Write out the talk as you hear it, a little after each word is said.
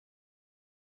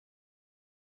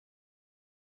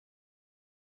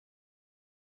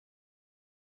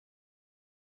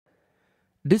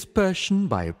Dispersion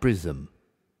by a prism.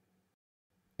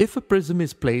 If a prism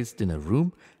is placed in a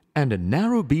room and a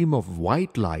narrow beam of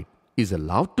white light is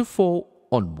allowed to fall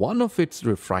on one of its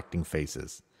refracting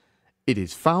faces, it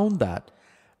is found that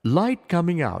light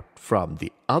coming out from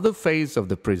the other face of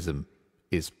the prism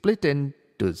is split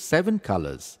into 7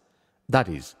 colors, that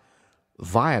is,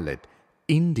 violet,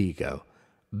 indigo,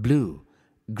 blue,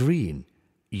 green,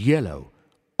 yellow,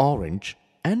 orange,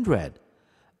 and red.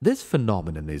 This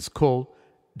phenomenon is called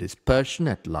dispersion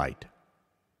at light.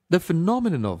 The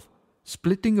phenomenon of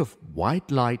splitting of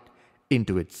white light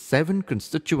into its 7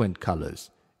 constituent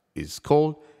colors is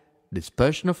called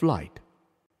dispersion of light.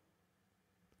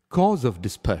 Cause of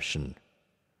dispersion.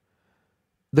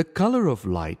 The color of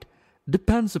light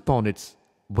depends upon its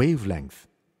wavelength.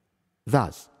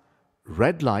 Thus,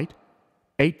 red light,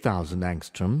 8000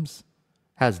 angstroms,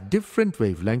 has different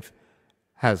wavelength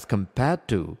as compared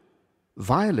to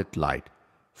violet light,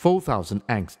 4000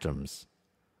 angstroms.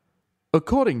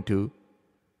 According to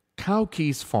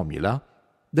Cauchy's formula,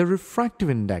 the refractive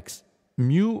index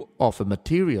mu of a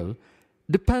material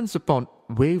depends upon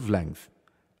wavelength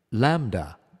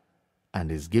lambda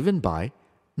and is given by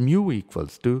mu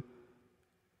equals to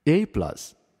A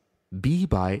plus B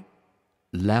by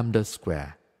lambda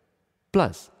square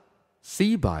plus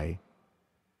C by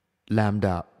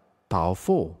lambda power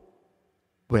 4,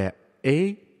 where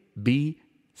A, B,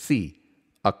 C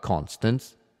are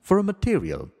constants for a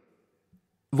material.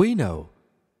 We know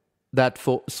that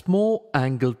for small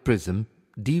angled prism,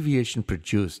 deviation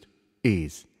produced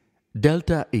is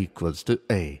delta equals to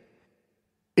A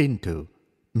into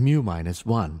mu minus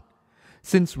 1.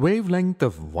 Since wavelength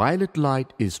of violet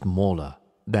light is smaller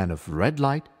than of red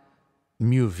light,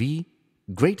 mu V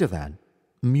greater than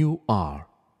mu R.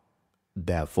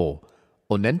 Therefore,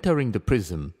 on entering the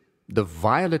prism, the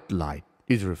violet light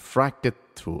is refracted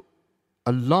through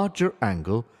a larger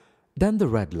angle than the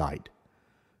red light.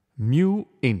 Mu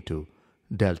into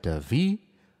delta V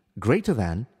greater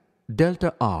than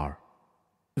delta R.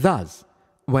 Thus,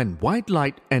 when white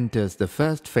light enters the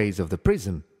first phase of the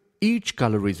prism, each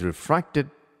color is refracted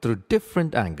through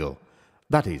different angle.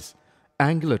 That is,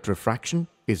 angle at refraction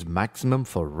is maximum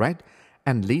for red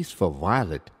and least for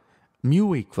violet.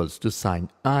 Mu equals to sine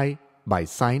I by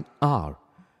sine R.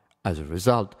 As a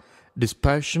result,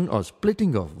 dispersion or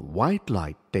splitting of white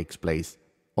light takes place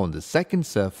on the second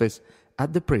surface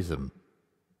at the prism.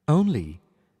 Only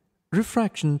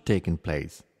refraction taken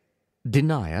place,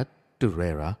 denier to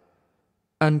rarer,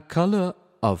 and color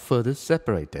are further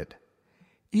separated.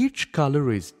 Each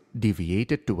color is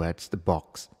deviated towards the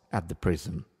box at the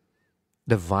prism.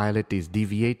 The violet is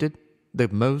deviated the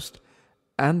most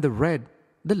and the red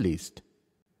the least.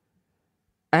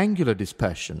 Angular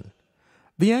dispersion.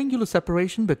 The angular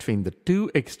separation between the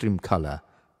two extreme color,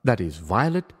 that is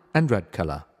violet and red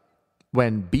color,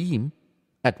 when beam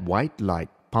at white light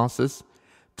passes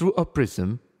through a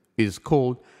prism is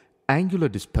called angular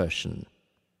dispersion.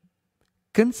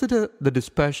 Consider the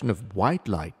dispersion of white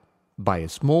light by a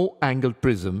small angled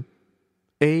prism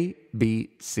A,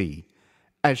 B, C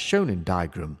as shown in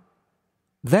diagram.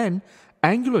 Then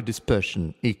angular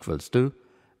dispersion equals to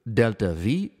delta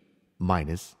V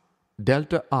minus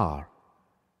delta R.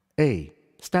 A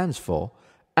stands for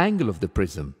angle of the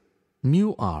prism.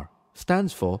 Mu R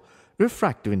stands for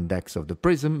refractive index of the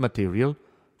prism material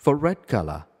for red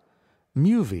color.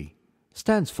 Mu V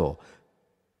stands for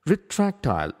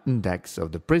retractile index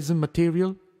of the prism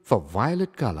material for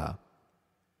violet color.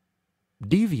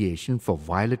 Deviation for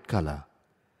violet color.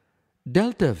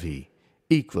 Delta V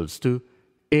equals to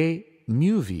A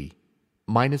mu V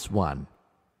minus 1.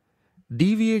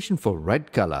 Deviation for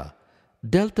red color.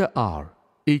 Delta R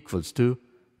equals to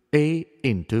A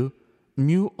into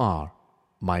mu R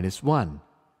minus 1.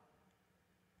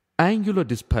 Angular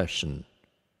dispersion.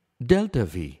 Delta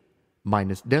V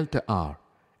minus delta R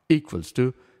equals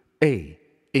to A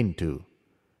into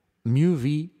mu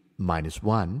V minus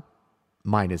 1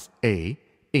 minus A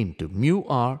into mu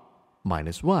R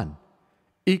minus 1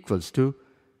 equals to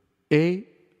A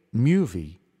mu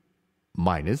V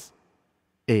minus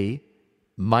A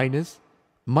minus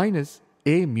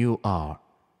A mu R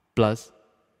plus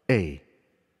A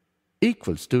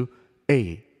equals to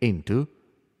A into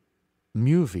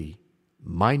mu V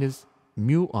minus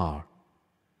mu R.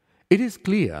 It is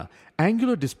clear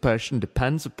angular dispersion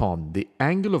depends upon the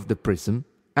angle of the prism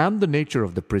and the nature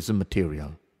of the prism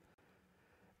material.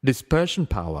 Dispersion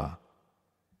power.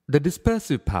 The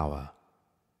dispersive power,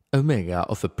 omega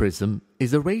of a prism,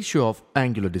 is a ratio of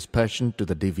angular dispersion to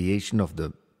the deviation of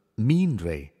the mean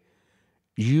ray.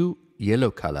 U,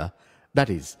 yellow color, that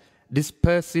is,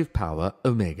 dispersive power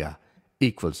omega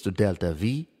equals to delta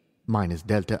V minus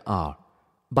delta R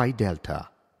by delta,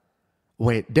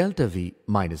 where delta V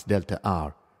minus delta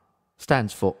R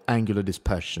stands for angular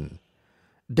dispersion.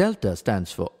 Delta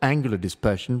stands for angular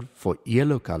dispersion for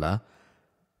yellow color,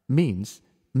 means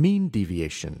mean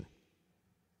deviation.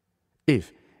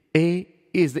 If A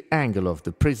is the angle of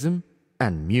the prism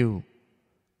and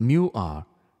mu R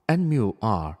and mu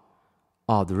R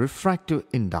are the refractive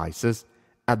indices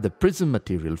at the prism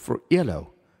material for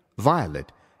yellow,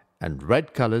 violet and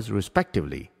red colors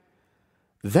respectively,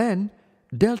 then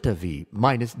delta V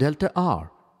minus delta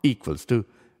R equals to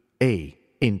A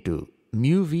into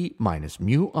mu V minus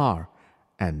mu R,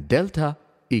 and delta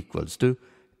equals to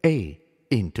A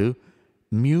into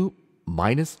mu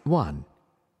minus 1.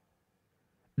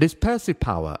 Dispersive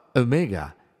power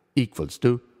omega equals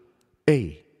to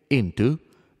A into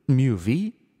mu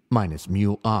V minus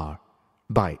mu R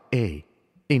by A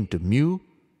into mu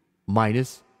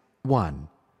minus 1.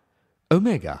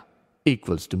 Omega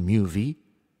equals to mu V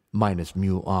minus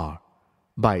mu R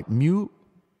by mu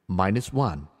minus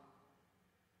 1.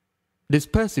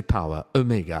 Dispersive power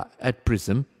omega at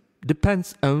prism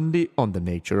depends only on the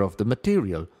nature of the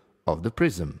material of the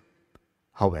prism.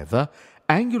 However,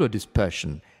 angular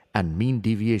dispersion and mean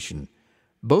deviation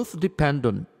both depend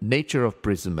on nature of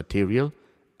prism material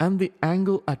and the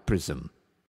angle at prism.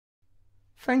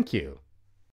 Thank you.